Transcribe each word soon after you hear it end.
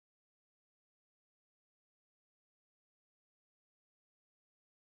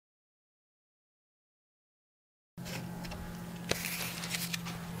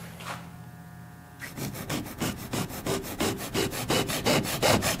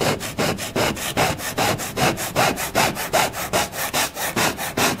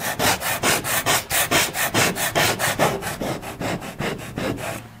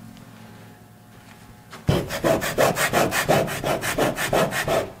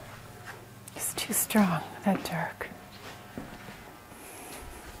It's too strong, that dark.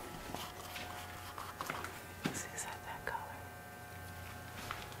 Is that color?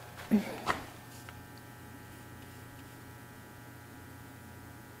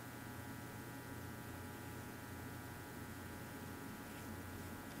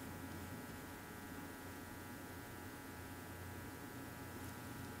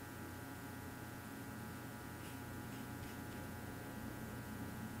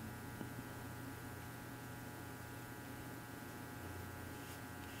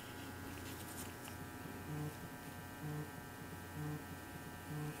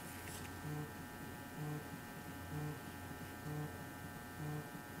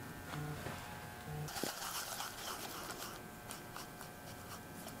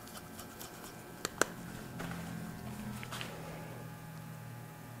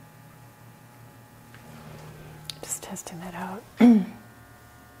 Just testing that out.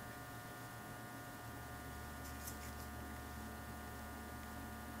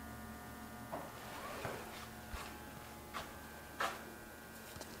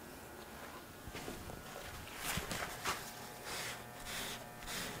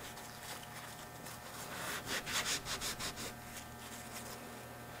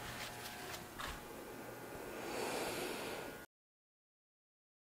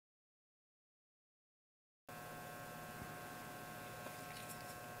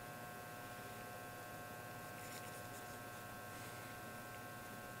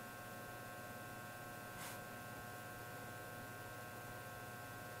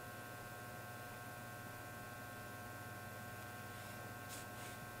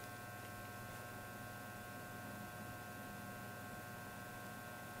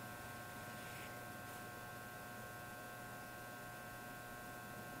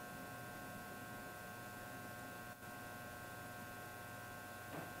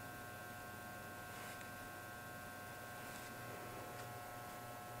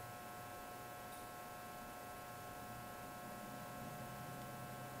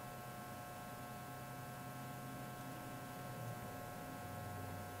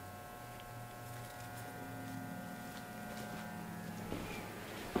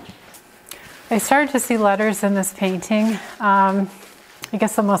 I started to see letters in this painting. I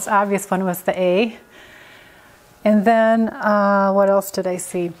guess the most obvious one was the A. And then, what else did I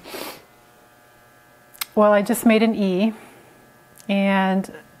see? Well, I just made an E,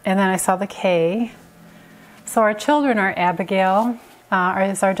 and then I saw the K. So our children are Abigail,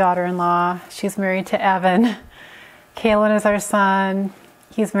 is our daughter-in-law. She's married to Evan. Kalen is our son.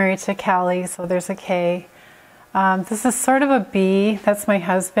 He's married to Callie, so there's a K. This is sort of a B. That's my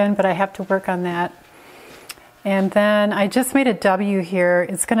husband, but I have to work on that. And then I just made a W here.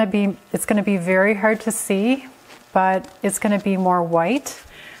 It's going to be very hard to see, but it's going to be more white.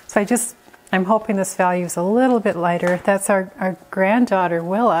 So I'm hoping this value is a little bit lighter. That's our granddaughter,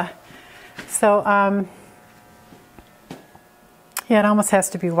 Willa. So, yeah, it almost has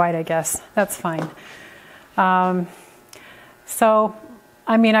to be white, I guess. That's fine. So,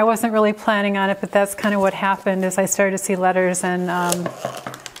 I mean, I wasn't really planning on it, but that's kind of what happened is I started to see letters, and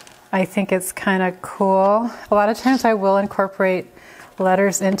I think it's kind of cool. A lot of times I will incorporate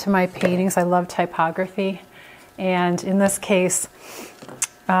letters into my paintings. I love typography. And in this case,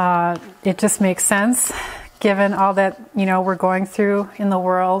 it just makes sense given all that, you know, we're going through in the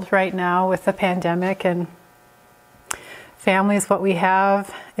world right now with the pandemic, and family is what we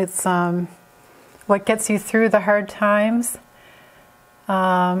have. It's what gets you through the hard times.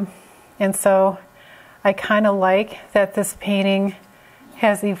 And so I kind of like that this painting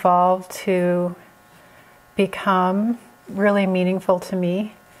has evolved to become really meaningful to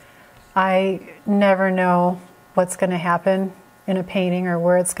me. I never know what's going to happen in a painting or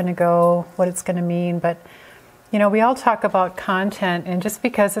where it's going to go, what it's going to mean, but you know, we all talk about content, and just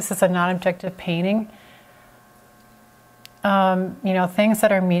because this is a non-objective painting, you know, things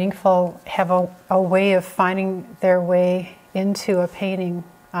that are meaningful have a way of finding their way into a painting,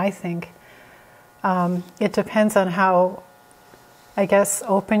 I think. It depends on how, I guess,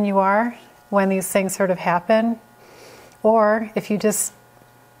 open you are when these things sort of happen, or if you just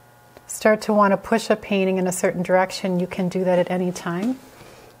start to want to push a painting in a certain direction, you can do that at any time.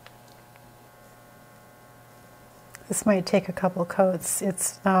 This might take a couple coats.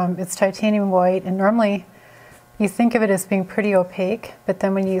 It's titanium white, and normally you think of it as being pretty opaque, but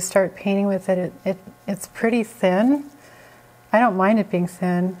then when you start painting with it, it's pretty thin. I don't mind it being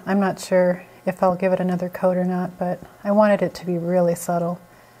thin. I'm not sure if I'll give it another coat or not, but I wanted it to be really subtle.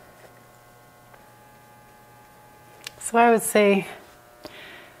 So I would say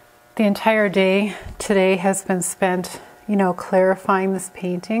the entire day today has been spent, clarifying this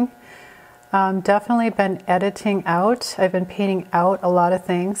painting. Definitely been editing out. I've been painting out a lot of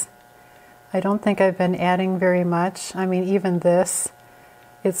things. I don't think I've been adding very much. I mean, even this,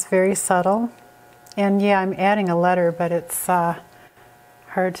 it's very subtle. And yeah, I'm adding a letter, but it's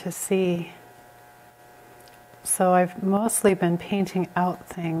hard to see. So I've mostly been painting out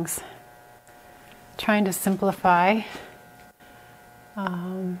things, trying to simplify.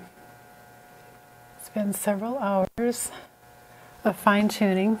 It's been several hours of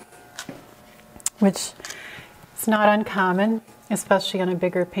fine-tuning, which is not uncommon, especially on a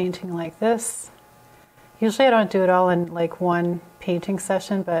bigger painting like this. Usually I don't do it all in like one painting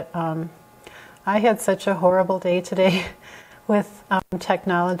session, but I had such a horrible day today with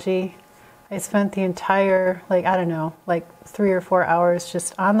technology. I spent the entire, 3 or 4 hours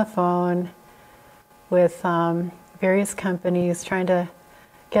just on the phone with various companies trying to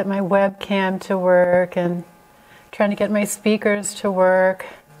get my webcam to work and trying to get my speakers to work.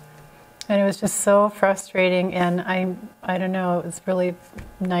 And it was just so frustrating, and I don't know, it was really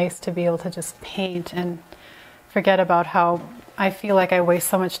nice to be able to just paint and forget about how I feel like I waste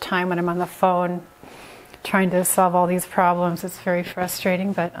so much time when I'm on the phone trying to solve all these problems. It's very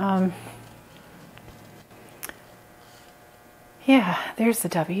frustrating, but yeah, there's the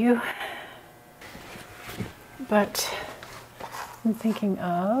W. But I'm thinking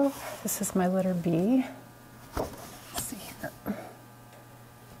of, this is my letter B. Let's see here.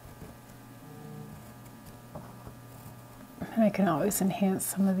 And I can always enhance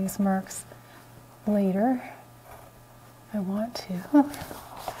some of these marks later if I want to.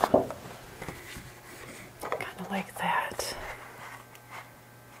 Kind of like that.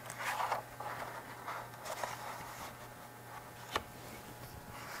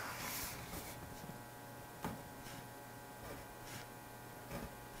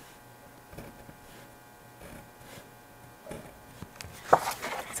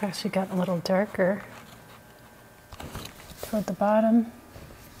 It's actually gotten a little darker toward the bottom.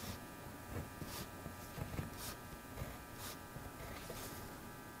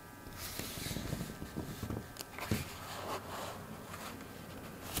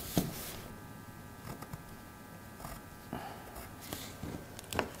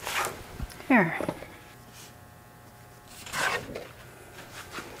 Here.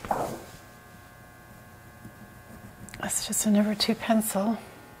 That's just a number 2 pencil.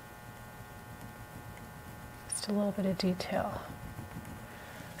 Just a little bit of detail,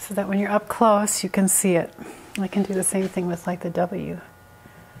 so that when you're up close, you can see it. I can do the same thing with like the W.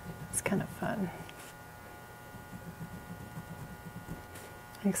 It's kind of fun.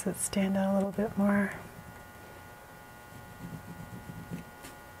 Makes it stand out a little bit more.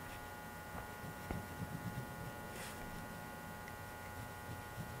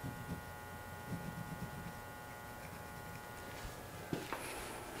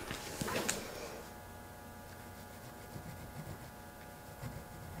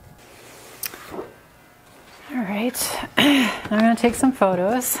 All right, I'm going to take some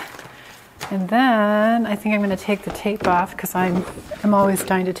photos, and then I think I'm going to take the tape off, because I'm always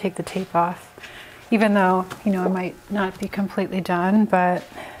dying to take the tape off, even though, I might not be completely done, but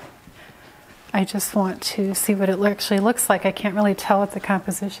I just want to see what it actually looks like. I can't really tell what the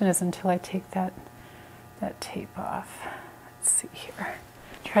composition is until I take that tape off. Let's see here.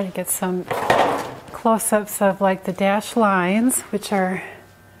 Try to get some close-ups of like the dashed lines, which are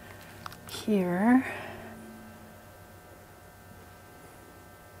here.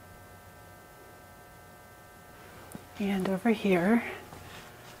 And over here,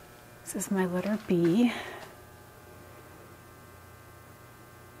 this is my letter B.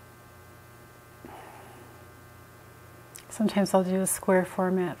 Sometimes I'll do a square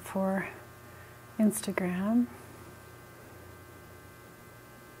format for Instagram.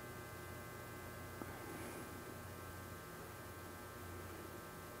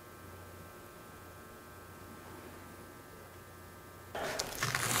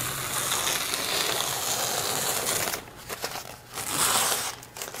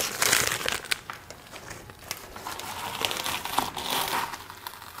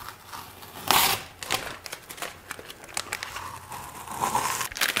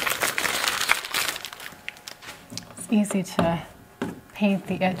 Easy to paint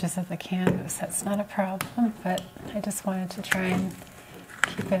the edges of the canvas, that's not a problem, but I just wanted to try and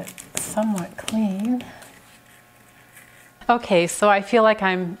keep it somewhat clean. Okay, so I feel like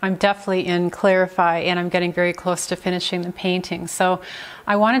I'm definitely in Clarify, and I'm getting very close to finishing the painting. So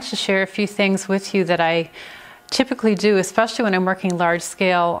I wanted to share a few things with you that I typically do, especially when I'm working large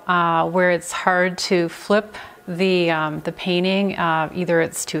scale, where it's hard to flip the painting. Either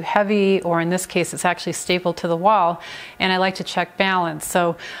it's too heavy, or in this case it's actually stapled to the wall, and I like to check balance.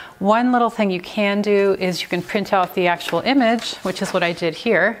 So one little thing you can do is you can print out the actual image, which is what I did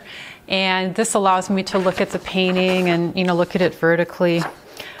here. And this allows me to look at the painting and, you know, look at it vertically,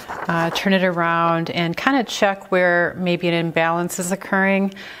 turn it around, and kind of check where maybe an imbalance is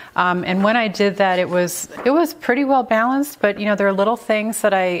occurring. And when I did that, it was pretty well balanced. But you know, there are little things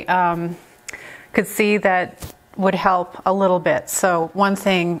that I could see that would help a little bit. So one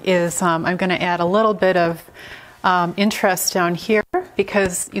thing is I'm going to add a little bit of interest down here,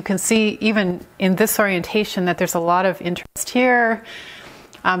 because you can see even in this orientation that there's a lot of interest here.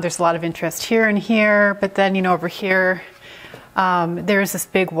 There's a lot of interest here and here, but then, you know, over here, there's this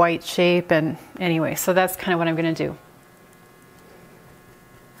big white shape. And anyway, so that's kind of what I'm going to do.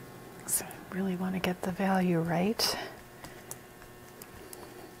 So I really want to get the value right.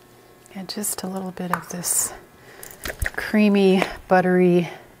 And just a little bit of this creamy, buttery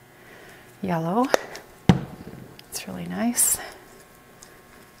yellow. It's really nice.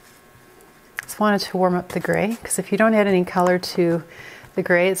 Just wanted to warm up the gray, because if you don't add any color to the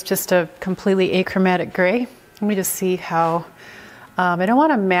gray, it's just a completely achromatic gray. Let me just see how, I don't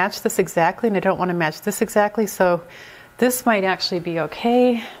want to match this exactly, and I don't want to match this exactly, so this might actually be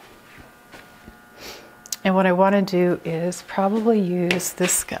okay. And what I want to do is probably use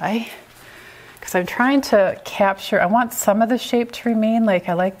this guy, because I'm trying to capture, I want some of the shape to remain, like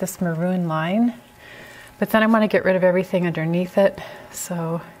I like this maroon line, but then I want to get rid of everything underneath it.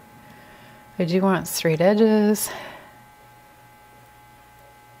 So I do want straight edges.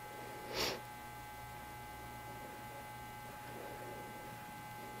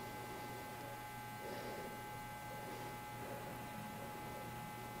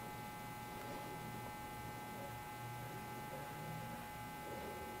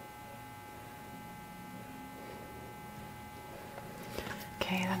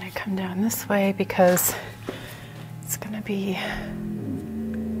 Okay, then I come down this way because it's going to be, I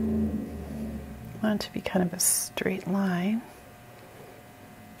want it to be kind of a straight line.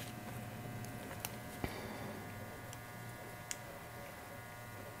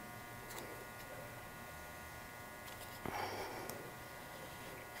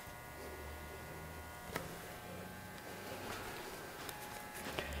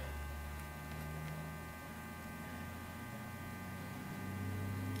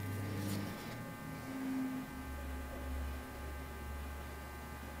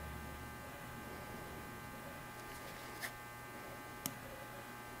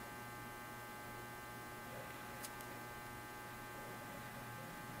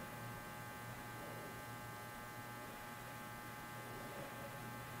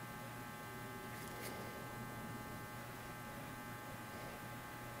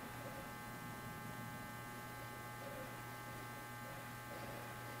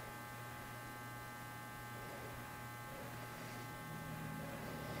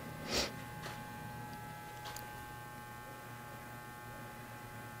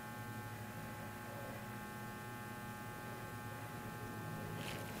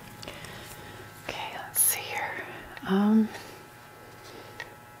 I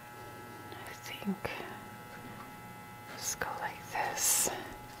think just go like this.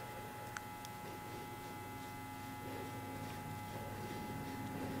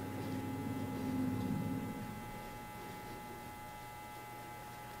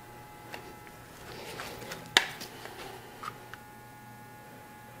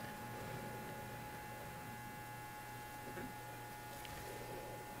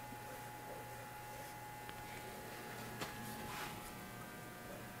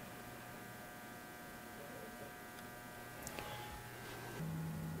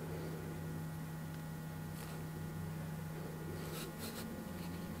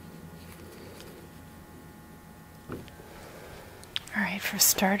 All right, for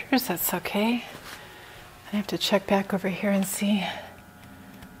starters, that's okay. I have to check back over here and see. I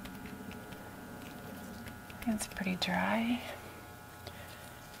think it's pretty dry.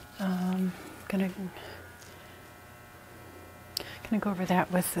 Gonna go over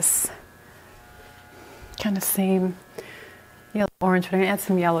that with this kind of same yellow orange, but I'm gonna add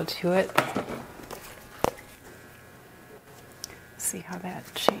some yellow to it. See how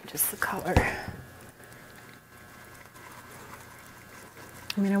that changes the color.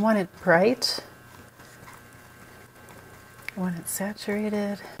 I mean, I want it bright. I want it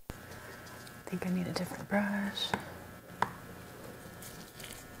saturated. I think I need a different brush.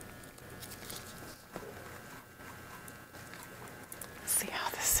 see how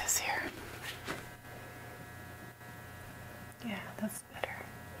this is here. Yeah, that's better.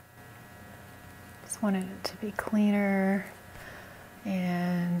 Just wanted it to be cleaner.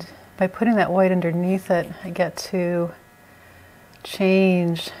 And by putting that white underneath it, I get to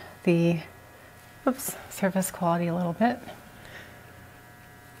change the surface quality a little bit.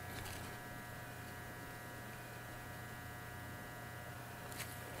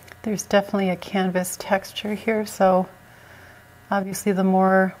 There's definitely a canvas texture here, so obviously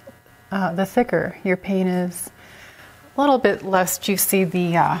the thicker your paint is, a little bit less juicy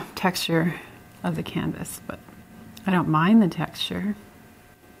the texture of the canvas, but I don't mind the texture.